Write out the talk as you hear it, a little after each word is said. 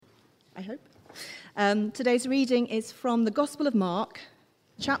I hope. Today's reading is from the Gospel of Mark,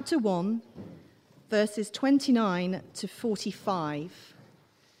 chapter 1, verses 29 to 45.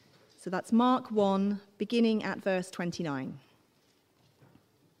 So that's Mark 1, beginning at verse 29.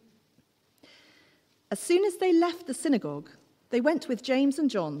 As soon as they left the synagogue, they went with James and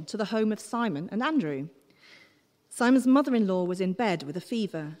John to the home of Simon and Andrew. Simon's mother-in-law was in bed with a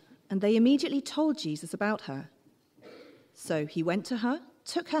fever, and they immediately told Jesus about her. So he went to her,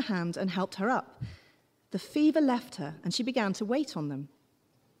 took her hand, and helped her up. The fever left her, and she began to wait on them.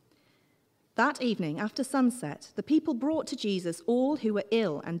 That evening, after sunset, the people brought to Jesus all who were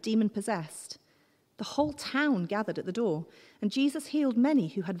ill and demon-possessed. The whole town gathered at the door, and Jesus healed many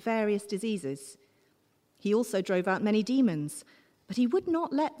who had various diseases. He also drove out many demons, but he would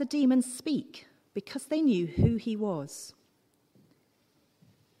not let the demons speak, because they knew who he was.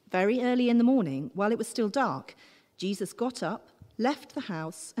 Very early in the morning, while it was still dark, Jesus got up, left the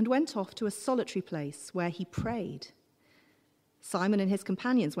house, and went off to a solitary place where he prayed. Simon and his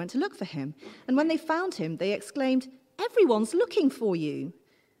companions went to look for him, and when they found him, they exclaimed, "Everyone's looking for you."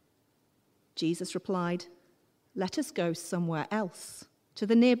 Jesus replied, "Let us go somewhere else, to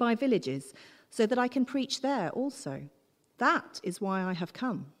the nearby villages, so that I can preach there also. That is why I have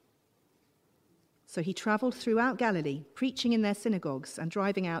come." So he traveled throughout Galilee, preaching in their synagogues and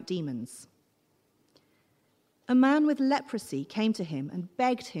driving out demons. A man with leprosy came to him and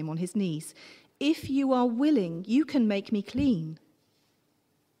begged him on his knees, "If you are willing, you can make me clean."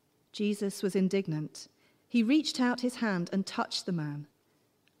 Jesus was indignant. He reached out his hand and touched the man.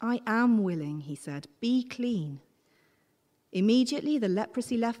 "I am willing," he said, "be clean." Immediately the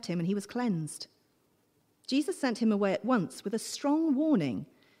leprosy left him and he was cleansed. Jesus sent him away at once with a strong warning.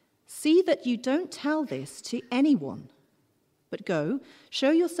 "See that you don't tell this to anyone. But go,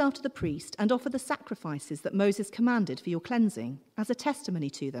 show yourself to the priest and offer the sacrifices that Moses commanded for your cleansing as a testimony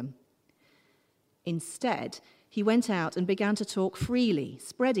to them." Instead, he went out and began to talk freely,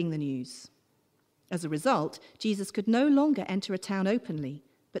 spreading the news. As a result, Jesus could no longer enter a town openly,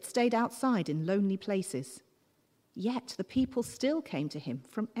 but stayed outside in lonely places. Yet the people still came to him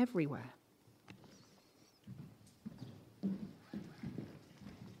from everywhere.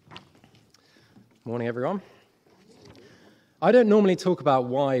 Morning, everyone. I don't normally talk about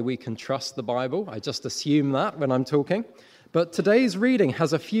why we can trust the Bible. I just assume that when I'm talking. But today's reading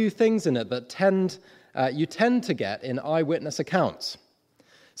has a few things in it that you tend to get in eyewitness accounts.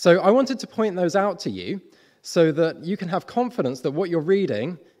 So I wanted to point those out to you so that you can have confidence that what you're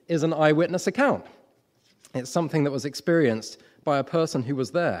reading is an eyewitness account. It's something that was experienced by a person who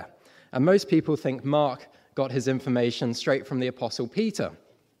was there. And most people think Mark got his information straight from the Apostle Peter.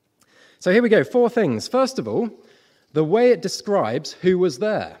 So here we go, 4 things. First of all, the way it describes who was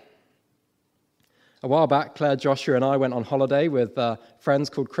there. A while back, Claire, Joshua, and I went on holiday with friends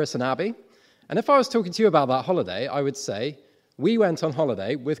called Chris and Abby. And if I was talking to you about that holiday, I would say, we went on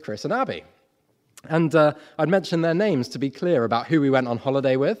holiday with Chris and Abby. And I'd mention their names to be clear about who we went on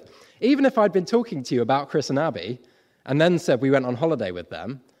holiday with. Even if I'd been talking to you about Chris and Abby, and then said we went on holiday with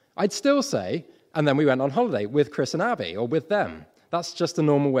them, I'd still say, and then we went on holiday with Chris and Abby, or with them. That's just a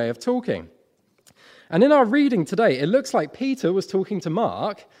normal way of talking. And in our reading today, it looks like Peter was talking to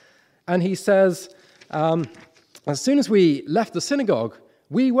Mark, and he says, as soon as we left the synagogue,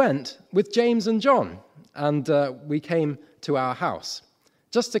 we went with James and John, and we came to our house.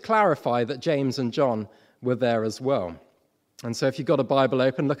 Just to clarify that James and John were there as well. And so if you've got a Bible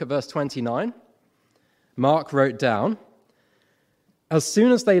open, look at verse 29. Mark wrote down, "As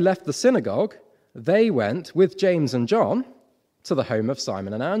soon as they left the synagogue, they went with James and John to the home of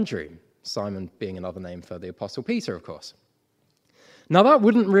Simon and Andrew." Simon being another name for the Apostle Peter, of course. Now, that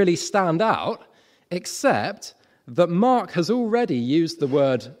wouldn't really stand out, except that Mark has already used the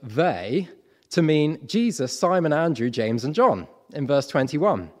word they to mean Jesus, Simon, Andrew, James, and John in verse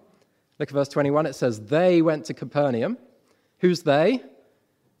 21. Look at verse 21. It says, "They went to Capernaum." Who's they?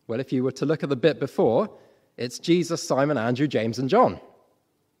 Well, if you were to look at the bit before, it's Jesus, Simon, Andrew, James, and John.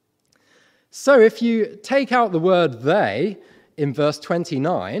 So if you take out the word they in verse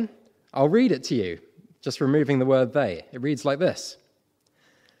 29, I'll read it to you, just removing the word they. It reads like this.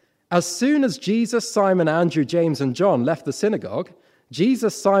 "As soon as Jesus, Simon, Andrew, James, and John left the synagogue,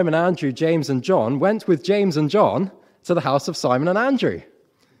 Jesus, Simon, Andrew, James, and John went with James and John to the house of Simon and Andrew."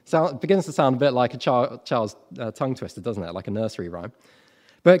 It begins to sound a bit like a child's tongue twister, doesn't it? Like a nursery rhyme.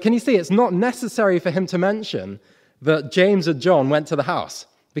 But can you see, it's not necessary for him to mention that James and John went to the house,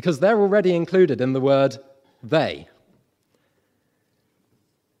 because they're already included in the word they.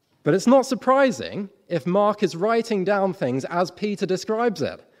 But it's not surprising if Mark is writing down things as Peter describes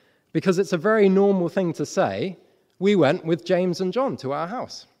it, because it's a very normal thing to say, "We went with James and John to our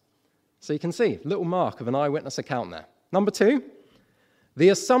house." So you can see, little mark of an eyewitness account there. Number 2, the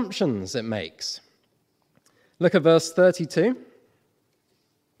assumptions it makes. Look at verse 32.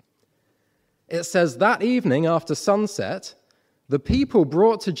 It says, that evening after sunset, the people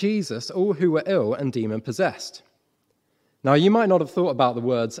brought to Jesus all who were ill and demon-possessed. Now, you might not have thought about the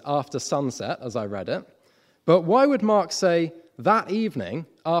words after sunset as I read it, but why would Mark say that evening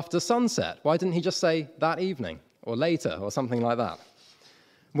after sunset? Why didn't he just say that evening or later or something like that?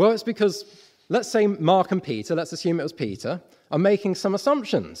 Well, it's because, let's say Mark and Peter, let's assume it was Peter, are making some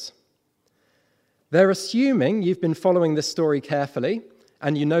assumptions. They're assuming you've been following this story carefully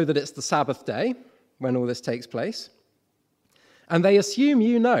and you know that it's the Sabbath day when all this takes place. And they assume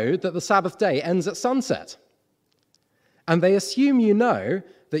you know that the Sabbath day ends at sunset. And they assume you know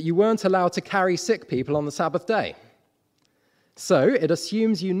that you weren't allowed to carry sick people on the Sabbath day. So it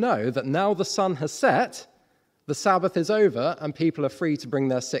assumes you know that now the sun has set, the Sabbath is over, and people are free to bring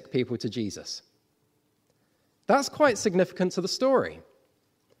their sick people to Jesus. That's quite significant to the story.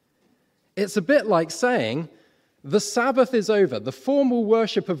 It's a bit like saying, the Sabbath is over, the formal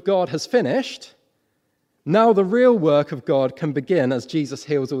worship of God has finished, now the real work of God can begin as Jesus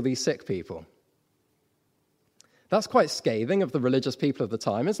heals all these sick people. That's quite scathing of the religious people of the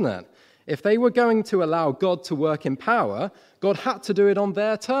time, isn't it? If they were going to allow God to work in power, God had to do it on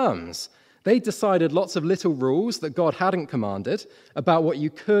their terms. They decided lots of little rules that God hadn't commanded about what you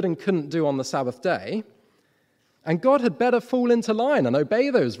could and couldn't do on the Sabbath day. And God had better fall into line and obey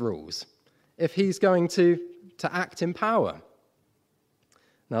those rules if he's going to act in power.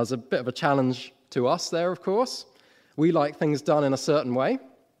 Now, there's a bit of a challenge to us there, of course. We like things done in a certain way.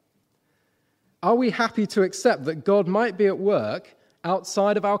 Are we happy to accept that God might be at work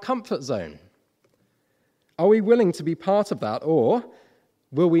outside of our comfort zone? Are we willing to be part of that, or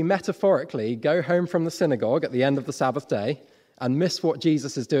will we metaphorically go home from the synagogue at the end of the Sabbath day and miss what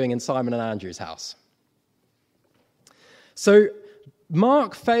Jesus is doing in Simon and Andrew's house? So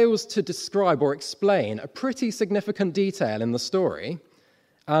Mark fails to describe or explain a pretty significant detail in the story,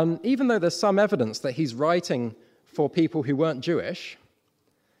 even though there's some evidence that he's writing for people who weren't Jewish.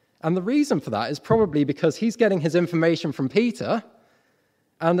 And the reason for that is probably because he's getting his information from Peter,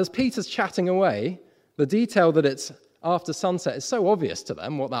 and as Peter's chatting away, the detail that it's after sunset is so obvious to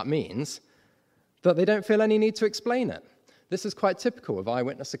them what that means that they don't feel any need to explain it. This is quite typical of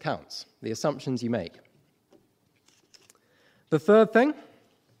eyewitness accounts, the assumptions you make. The third thing,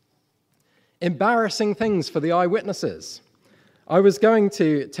 embarrassing things for the eyewitnesses. I was going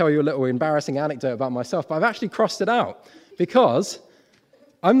to tell you a little embarrassing anecdote about myself, but I've actually crossed it out because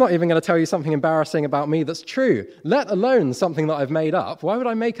I'm not even going to tell you something embarrassing about me that's true, let alone something that I've made up. Why would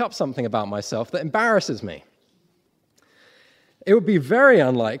I make up something about myself that embarrasses me? It would be very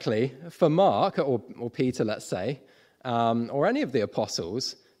unlikely for Mark, or Peter, let's say, or any of the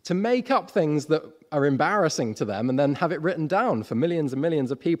apostles, to make up things that are embarrassing to them and then have it written down for millions and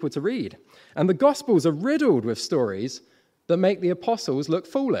millions of people to read. And the Gospels are riddled with stories that make the apostles look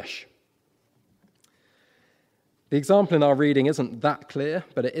foolish. The example in our reading isn't that clear,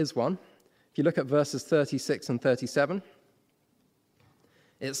 but it is one. If you look at verses 36 and 37,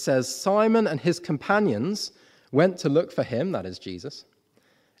 it says, Simon and his companions went to look for him, that is Jesus,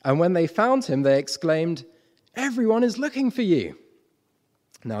 and when they found him, they exclaimed, "Everyone is looking for you."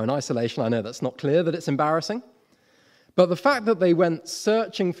 Now, in isolation, I know that's not clear that it's embarrassing, but the fact that they went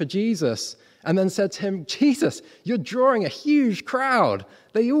searching for Jesus and then said to him, "Jesus, you're drawing a huge crowd.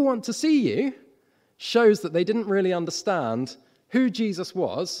 They all want to see you," shows that they didn't really understand who Jesus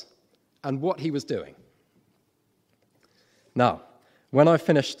was and what he was doing. Now, when I've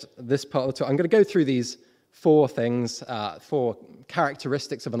finished this part of the talk, I'm going to go through these four things, four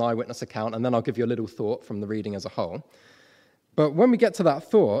characteristics of an eyewitness account, and then I'll give you a little thought from the reading as a whole. But when we get to that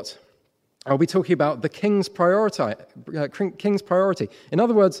thought, I'll be talking about the king's priority. In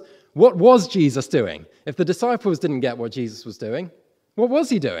other words, what was Jesus doing? If the disciples didn't get what Jesus was doing, what was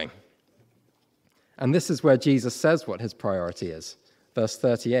he doing? And this is where Jesus says what his priority is. Verse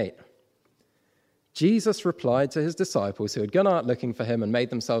 38. Jesus replied to his disciples who had gone out looking for him and made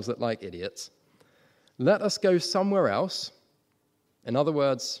themselves look like idiots, "Let us go somewhere else." In other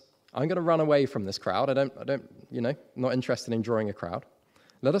words, I'm going to run away from this crowd. I'm not interested in drawing a crowd.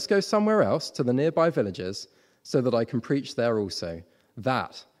 "Let us go somewhere else to the nearby villages so that I can preach there also.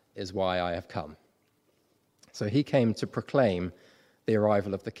 That is why I have come." So he came to proclaim the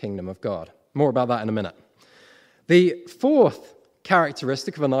arrival of the kingdom of God. More about that in a minute. The fourth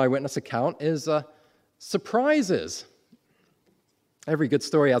characteristic of an eyewitness account is surprises. Every good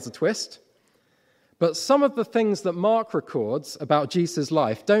story has a twist. But some of the things that Mark records about Jesus'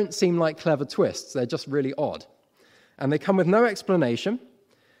 life don't seem like clever twists. They're just really odd. And they come with no explanation.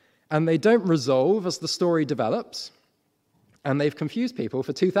 and they don't resolve as the story develops, and they've confused people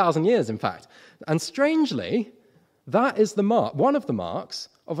for 2,000 years, in fact. And strangely, that is one of the marks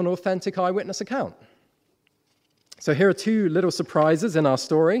of an authentic eyewitness account. So here are two little surprises in our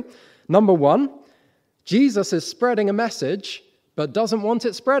story. Number one, Jesus is spreading a message, but doesn't want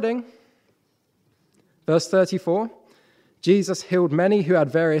it spreading. Verse 34, Jesus healed many who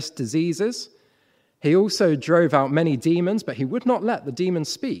had various diseases. He also drove out many demons, but he would not let the demons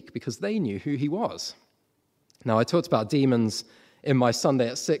speak because they knew who he was. Now, I talked about demons in my Sunday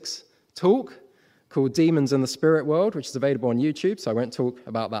at 6 talk called Demons in the Spirit World, which is available on YouTube, so I won't talk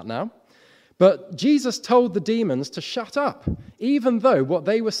about that now. But Jesus told the demons to shut up, even though what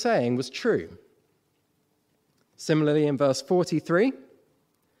they were saying was true. Similarly, in verse 43,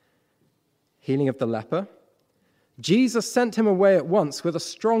 healing of the leper, Jesus sent him away at once with a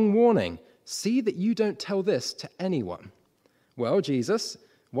strong warning. See that you don't tell this to anyone. Well, Jesus,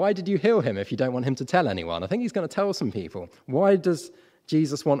 why did you heal him if you don't want him to tell anyone? I think he's going to tell some people. Why does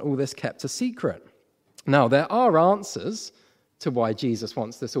Jesus want all this kept a secret? Now, there are answers to why Jesus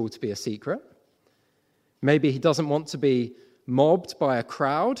wants this all to be a secret. Maybe he doesn't want to be mobbed by a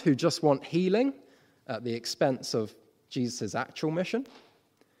crowd who just want healing at the expense of Jesus' actual mission.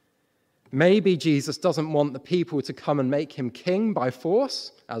 Maybe Jesus doesn't want the people to come and make him king by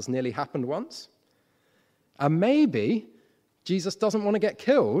force, as nearly happened once. And maybe Jesus doesn't want to get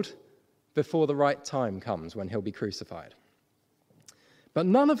killed before the right time comes when he'll be crucified. But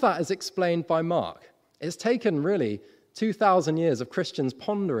none of that is explained by Mark. It's taken really 2,000 years of Christians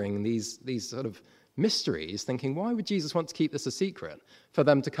pondering these sort of mysteries, thinking, why would Jesus want to keep this a secret, for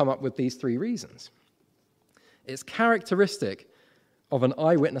them to come up with these three reasons. It's characteristic of an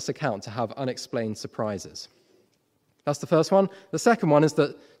eyewitness account to have unexplained surprises. That's the first one. The second one is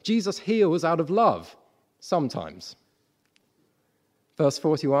that Jesus heals out of love, sometimes. Verse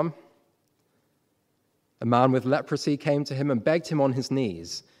 41, a man with leprosy came to him and begged him on his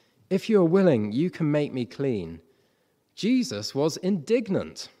knees, if you are willing, you can make me clean. Jesus was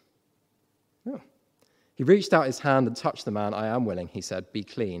indignant. Oh. He reached out his hand and touched the man. I am willing, he said, be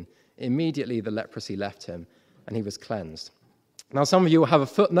clean. Immediately the leprosy left him, and he was cleansed. Now, some of you will have a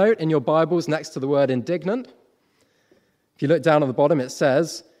footnote in your Bibles next to the word indignant. If you look down at the bottom, it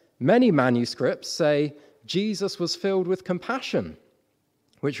says, many manuscripts say Jesus was filled with compassion,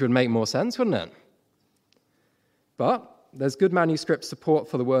 which would make more sense, wouldn't it? But there's good manuscript support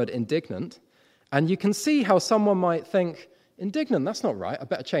for the word indignant, and you can see how someone might think, indignant, that's not right, I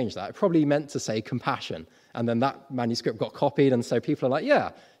better change that. It probably meant to say compassion, and then that manuscript got copied, and so people are like,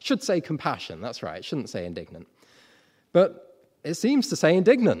 yeah, should say compassion, that's right, it shouldn't say indignant. But it seems to say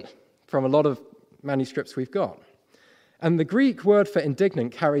indignant from a lot of manuscripts we've got. And the Greek word for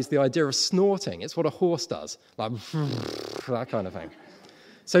indignant carries the idea of snorting. It's what a horse does, like that kind of thing.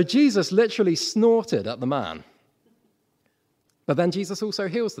 So Jesus literally snorted at the man. But then Jesus also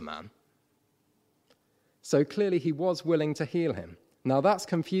heals the man. So clearly he was willing to heal him. Now that's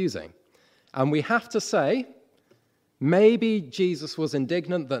confusing. And we have to say, maybe Jesus was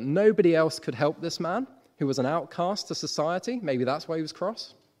indignant that nobody else could help this man, who was an outcast to society. Maybe that's why he was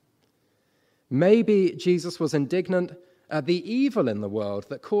cross. Maybe Jesus was indignant at the evil in the world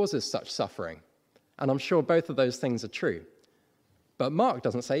that causes such suffering. And I'm sure both of those things are true. But Mark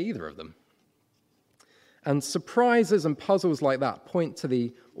doesn't say either of them. And surprises and puzzles like that point to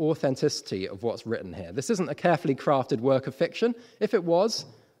the authenticity of what's written here. This isn't a carefully crafted work of fiction. If it was,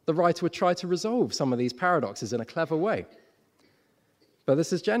 the writer would try to resolve some of these paradoxes in a clever way. But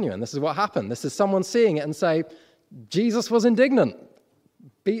this is genuine. This is what happened. This is someone seeing it and say, Jesus was indignant.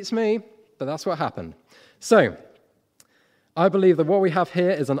 Beats me, but that's what happened. So, I believe that what we have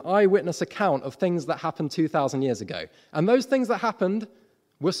here is an eyewitness account of things that happened 2,000 years ago. And those things that happened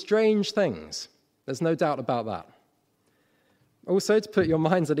were strange things. There's no doubt about that. Also, to put your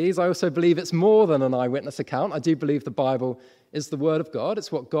minds at ease, I also believe it's more than an eyewitness account. I do believe the Bible is the Word of God.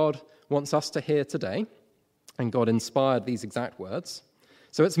 It's what God wants us to hear today. And God inspired these exact words.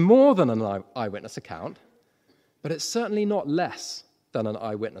 So it's more than an eyewitness account, but it's certainly not less than an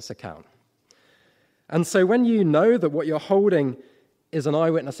eyewitness account. And so when you know that what you're holding is an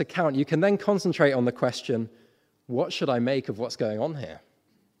eyewitness account, you can then concentrate on the question, what should I make of what's going on here?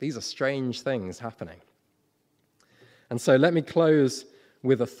 These are strange things happening. And so let me close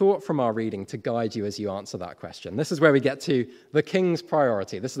with a thought from our reading to guide you as you answer that question. This is where we get to the king's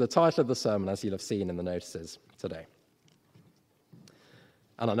priority. This is the title of the sermon, as you'll have seen in the notices today.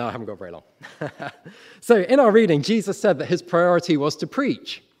 And I know I haven't got very long. So in our reading, Jesus said that his priority was to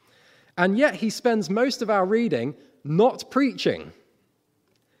preach. And yet he spends most of our reading not preaching.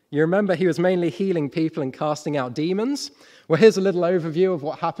 You remember he was mainly healing people and casting out demons. Well, here's a little overview of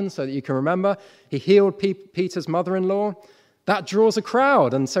what happened so that you can remember. He healed Peter's mother-in-law. That draws a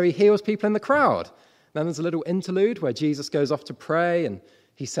crowd, and so he heals people in the crowd. Then there's a little interlude where Jesus goes off to pray, and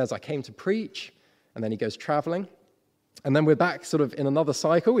he says, I came to preach, and then he goes traveling. And then we're back sort of in another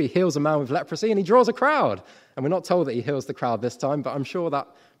cycle. He heals a man with leprosy, and he draws a crowd. And we're not told that he heals the crowd this time, but I'm sure that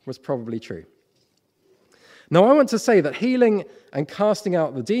was probably true. Now, I want to say that healing and casting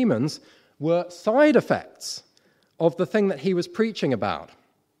out the demons were side effects of the thing that he was preaching about.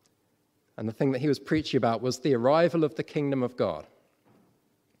 And the thing that he was preaching about was the arrival of the kingdom of God.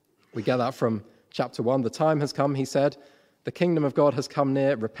 We get that from chapter 1. The time has come, he said. The kingdom of God has come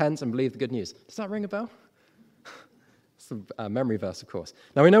near. Repent and believe the good news. Does that ring a bell? It's a memory verse, of course.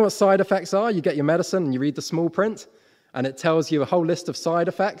 Now, we know what side effects are. You get your medicine and you read the small print, and it tells you a whole list of side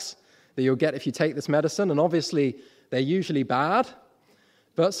effects that you'll get if you take this medicine. And obviously, they're usually bad,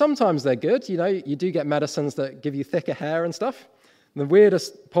 but sometimes they're good. You know, you do get medicines that give you thicker hair and stuff. The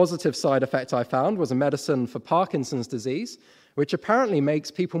weirdest positive side effect I found was a medicine for Parkinson's disease, which apparently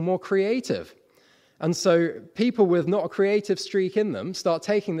makes people more creative. And so people with not a creative streak in them start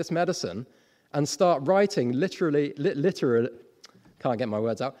taking this medicine and start writing literally, can't get my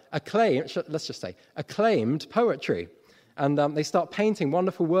words out, acclaimed poetry. And they start painting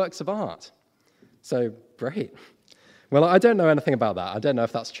wonderful works of art. So, great. Well, I don't know anything about that. I don't know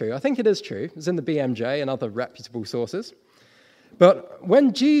if that's true. I think it is true. It's in the BMJ and other reputable sources. But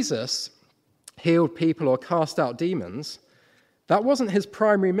when Jesus healed people or cast out demons, that wasn't his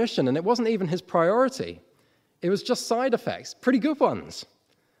primary mission, and it wasn't even his priority. It was just side effects, pretty good ones.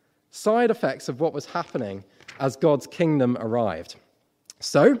 Side effects of what was happening as God's kingdom arrived.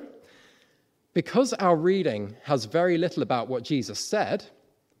 So, because our reading has very little about what Jesus said,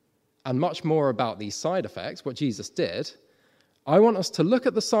 and much more about these side effects, what Jesus did, I want us to look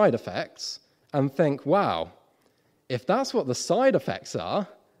at the side effects and think, wow, if that's what the side effects are,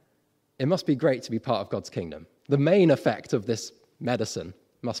 it must be great to be part of God's kingdom. The main effect of this medicine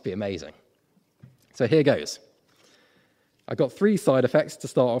must be amazing. So here goes. I've got 3 side effects to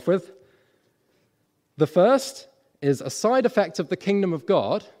start off with. The first is a side effect of the kingdom of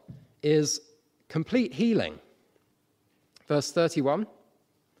God is complete healing. Verse 31.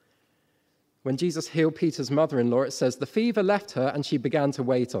 When Jesus healed Peter's mother-in-law, it says, the fever left her and she began to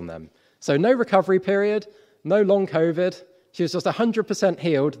wait on them. So no recovery period, no long COVID. She was just 100%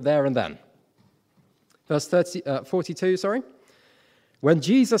 healed there and then. Verse 42. When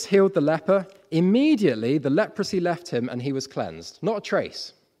Jesus healed the leper, immediately the leprosy left him and he was cleansed. Not a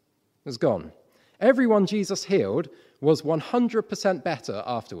trace. It was gone. Everyone Jesus healed was 100% better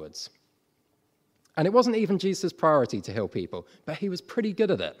afterwards. And it wasn't even Jesus' priority to heal people, but he was pretty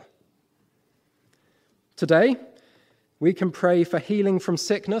good at it. Today, we can pray for healing from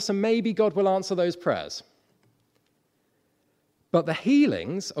sickness, and maybe God will answer those prayers. But the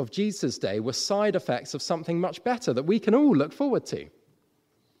healings of Jesus' day were side effects of something much better that we can all look forward to.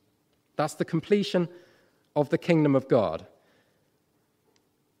 That's the completion of the kingdom of God.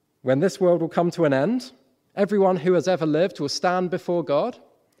 When this world will come to an end, everyone who has ever lived will stand before God,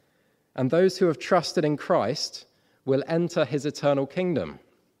 and those who have trusted in Christ will enter his eternal kingdom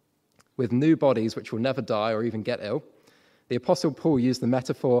with new bodies which will never die or even get ill. The Apostle Paul used the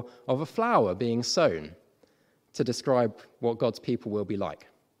metaphor of a flower being sown to describe what God's people will be like.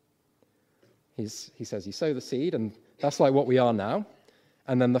 He says, you sow the seed, and that's like what we are now,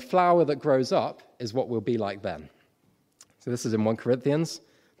 and then the flower that grows up is what we'll be like then. So this is in 1 Corinthians.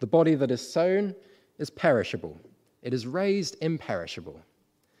 The body that is sown is perishable. It is raised imperishable.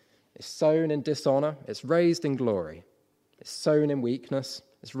 It's sown in dishonor. It's raised in glory. It's sown in weakness.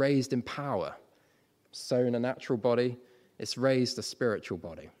 It's raised in power. It's sown a natural body. It's raised a spiritual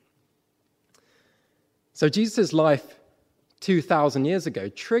body. So Jesus' life 2,000 years ago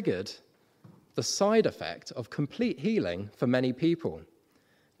triggered the side effect of complete healing for many people.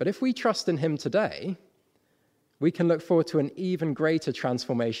 But if we trust in him today, we can look forward to an even greater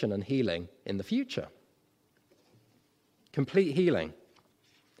transformation and healing in the future. Complete healing.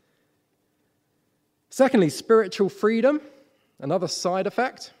 Secondly, spiritual freedom, another side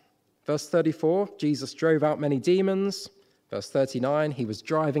effect. Verse 34, Jesus drove out many demons. Verse 39, he was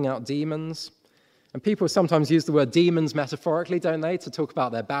driving out demons. And people sometimes use the word demons metaphorically, don't they, to talk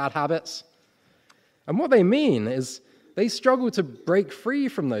about their bad habits. And what they mean is they struggle to break free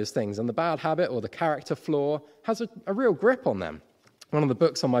from those things, and the bad habit or the character flaw has a real grip on them. One of the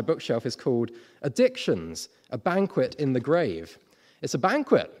books on my bookshelf is called Addictions, A Banquet in the Grave. It's a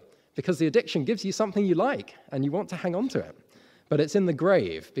banquet because the addiction gives you something you like and you want to hang on to it. But it's in the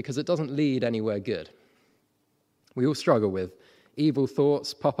grave because it doesn't lead anywhere good. We all struggle with evil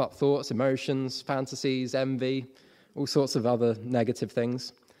thoughts, pop-up thoughts, emotions, fantasies, envy, all sorts of other negative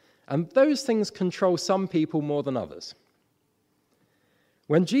things. And those things control some people more than others.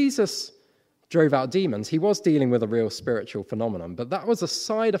 When Jesus drove out demons, he was dealing with a real spiritual phenomenon, but that was a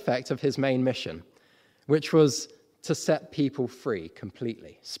side effect of his main mission, which was to set people free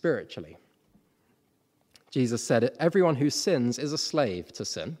completely, spiritually. Jesus said, "Everyone who sins is a slave to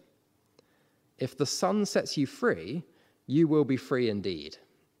sin. If the Son sets you free, you will be free indeed."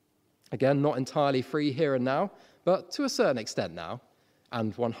 Again, not entirely free here and now, but to a certain extent now,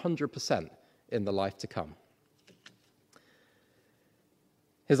 and 100% in the life to come.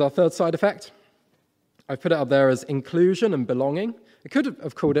 Here's our third side effect. I've put it up there as inclusion and belonging. I could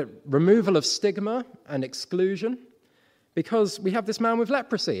have called it removal of stigma and exclusion, because we have this man with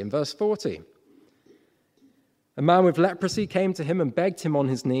leprosy in verse 40. A man with leprosy came to him and begged him on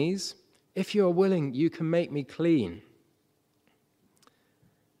his knees, "If you are willing, you can make me clean."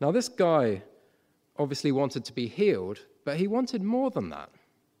 Now, this guy obviously wanted to be healed, but he wanted more than that.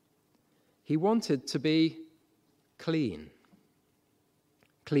 He wanted to be clean.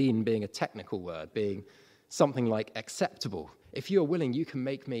 Clean being a technical word, being something like acceptable. If you are willing, you can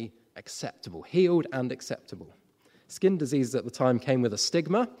make me acceptable, healed and acceptable. Skin diseases at the time came with a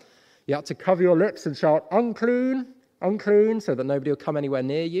stigma. You had to cover your lips and shout, "Unclean, unclean," so that nobody would come anywhere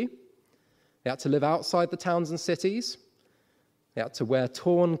near you. They had to live outside the towns and cities. They had to wear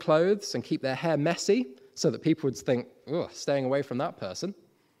torn clothes and keep their hair messy so that people would think, "Oh, staying away from that person."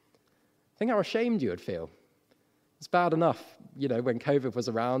 Think how ashamed you would feel. It's bad enough, when COVID was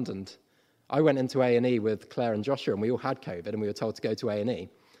around and I went into A&E with Claire and Joshua and we all had COVID and we were told to go to A&E.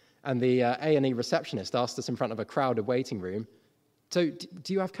 And the A&E receptionist asked us in front of a crowded waiting room, "So,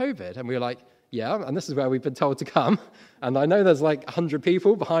 do you have COVID?" And we were like, "Yeah, and this is where we've been told to come. And I know there's like 100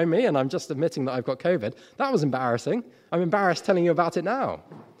 people behind me and I'm just admitting that I've got COVID." That was embarrassing. I'm embarrassed telling you about it now.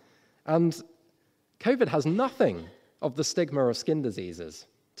 And COVID has nothing of the stigma of skin diseases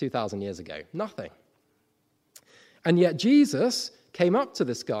 2,000 years ago. Nothing. And yet Jesus came up to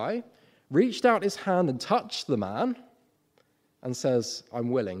this guy, reached out his hand and touched the man and says, "I'm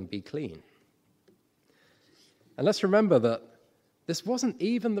willing, be clean." And let's remember that this wasn't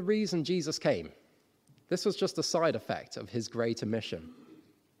even the reason Jesus came. This was just a side effect of his greater mission.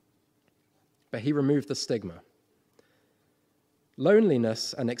 But he removed the stigma.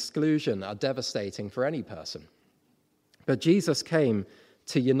 Loneliness and exclusion are devastating for any person. But Jesus came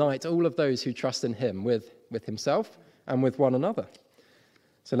to unite all of those who trust in him with himself and with one another.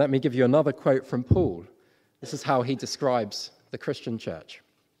 So let me give you another quote from Paul. This is how he describes the Christian church.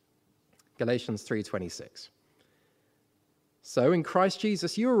 Galatians 3:26. "So in Christ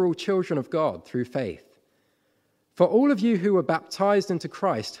Jesus you are all children of God through faith. For all of you who were baptized into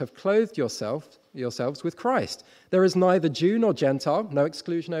Christ have clothed yourselves with Christ. There is neither Jew nor Gentile," no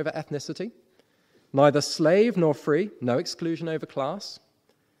exclusion over ethnicity, "neither slave nor free," no exclusion over class,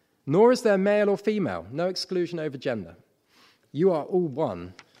 "nor is there male or female," no exclusion over gender. You are all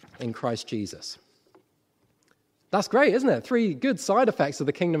one in Christ Jesus. That's great, isn't it? 3 good side effects of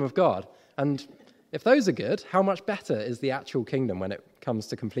the kingdom of God. And if those are good, how much better is the actual kingdom when it comes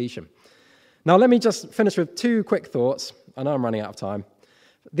to completion? Now, let me just finish with 2 quick thoughts. I know I'm running out of time.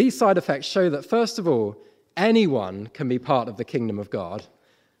 These side effects show that, first of all, anyone can be part of the kingdom of God,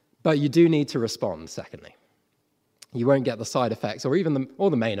 but you do need to respond, secondly. You won't get the side effects or even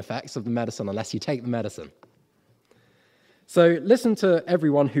the main effects of the medicine unless you take the medicine. So listen to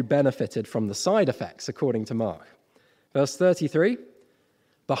everyone who benefited from the side effects, according to Mark. Verse 33,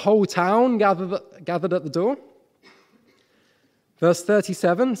 the whole town gathered at the door. Verse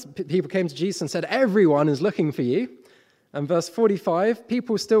 37, people came to Jesus and said, "Everyone is looking for you." And verse 45,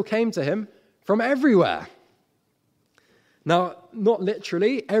 people still came to him from everywhere. Now, not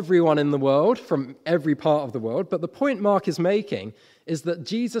literally everyone in the world, from every part of the world, but the point Mark is making is that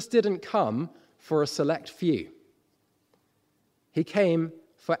Jesus didn't come for a select few. He came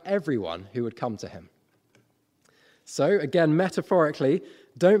for everyone who would come to him. So, again, metaphorically,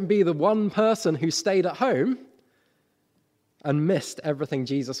 don't be the one person who stayed at home and missed everything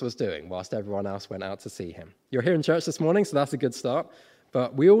Jesus was doing whilst everyone else went out to see him. You're here in church this morning, so that's a good start.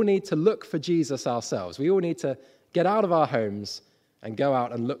 But we all need to look for Jesus ourselves. We all need to get out of our homes and go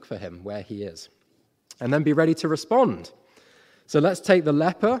out and look for him where he is. And then be ready to respond. So let's take the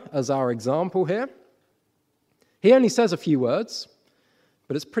leper as our example here. He only says a few words,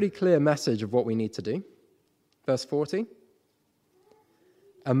 but it's a pretty clear message of what we need to do. Verse 40.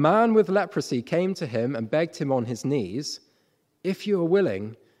 A man with leprosy came to him and begged him on his knees, "If you are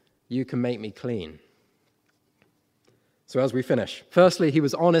willing, you can make me clean." So as we finish, firstly, he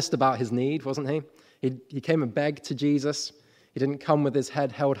was honest about his need, wasn't he? He came and begged to Jesus. He didn't come with his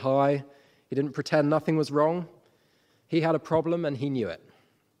head held high. He didn't pretend nothing was wrong. He had a problem and he knew it.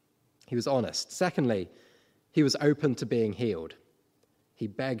 He was honest. Secondly, he was open to being healed. He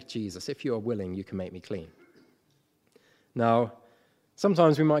begged Jesus, if you are willing, you can make me clean. Now,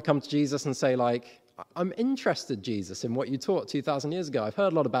 sometimes we might come to Jesus and say, like, I'm interested, Jesus, in what you taught 2,000 years ago. I've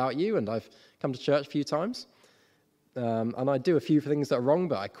heard a lot about you, and I've come to church a few times. And I do a few things that are wrong,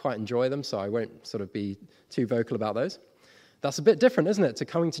 but I quite enjoy them, so I won't sort of be too vocal about those. That's a bit different, isn't it, to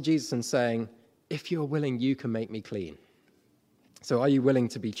coming to Jesus and saying, if you're willing, you can make me clean. So are you willing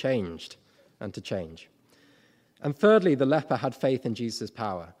to be changed and to change? And thirdly, the leper had faith in Jesus'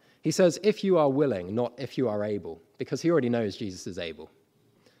 power. He says, if you are willing, not if you are able, because he already knows Jesus is able.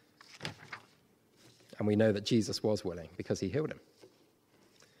 And we know that Jesus was willing because he healed him.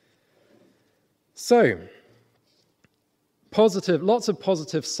 So, lots of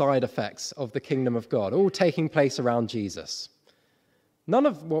positive side effects of the kingdom of God, all taking place around Jesus. None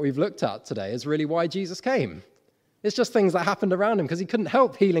of what we've looked at today is really why Jesus came. It's just things that happened around him because he couldn't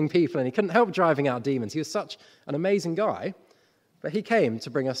help healing people and he couldn't help driving out demons. He was such an amazing guy, but he came to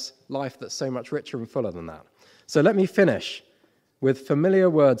bring us life that's so much richer and fuller than that. So let me finish with familiar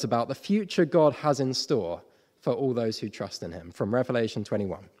words about the future God has in store for all those who trust in him, from Revelation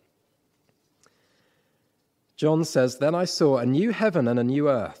 21. John says, "Then I saw a new heaven and a new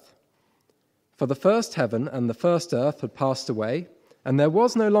earth. For the first heaven and the first earth had passed away, and there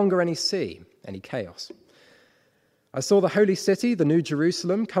was no longer any sea, any chaos. I saw the holy city, the new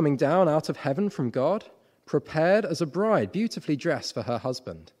Jerusalem, coming down out of heaven from God, prepared as a bride beautifully dressed for her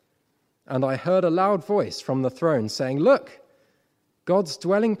husband. And I heard a loud voice from the throne saying, 'Look, God's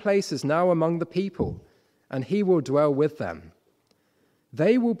dwelling place is now among the people, and he will dwell with them.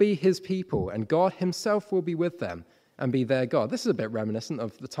 They will be his people, and God himself will be with them and be their God.'" This is a bit reminiscent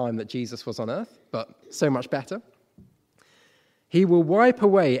of the time that Jesus was on earth, but so much better. "He will wipe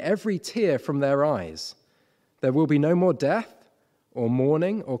away every tear from their eyes. There will be no more death, or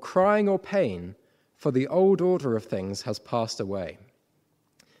mourning, or crying, or pain, for the old order of things has passed away.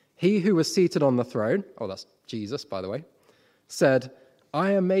 He who was seated on the throne," oh, that's Jesus, by the way, "said,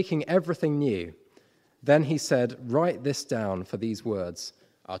 'I am making everything new.' Then he said, 'Write this down, for these words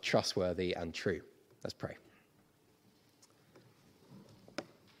are trustworthy and true.'" Let's pray.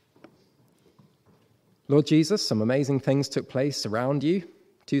 Lord Jesus, some amazing things took place around you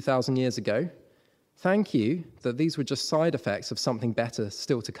 2,000 years ago. Thank you that these were just side effects of something better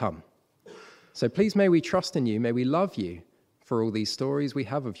still to come. So please may we trust in you, may we love you for all these stories we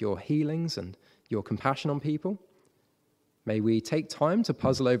have of your healings and your compassion on people. May we take time to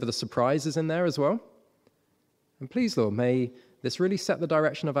puzzle over the surprises in there as well. And please, Lord, may this really set the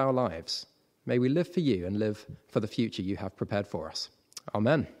direction of our lives. May we live for you and live for the future you have prepared for us.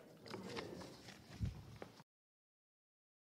 Amen.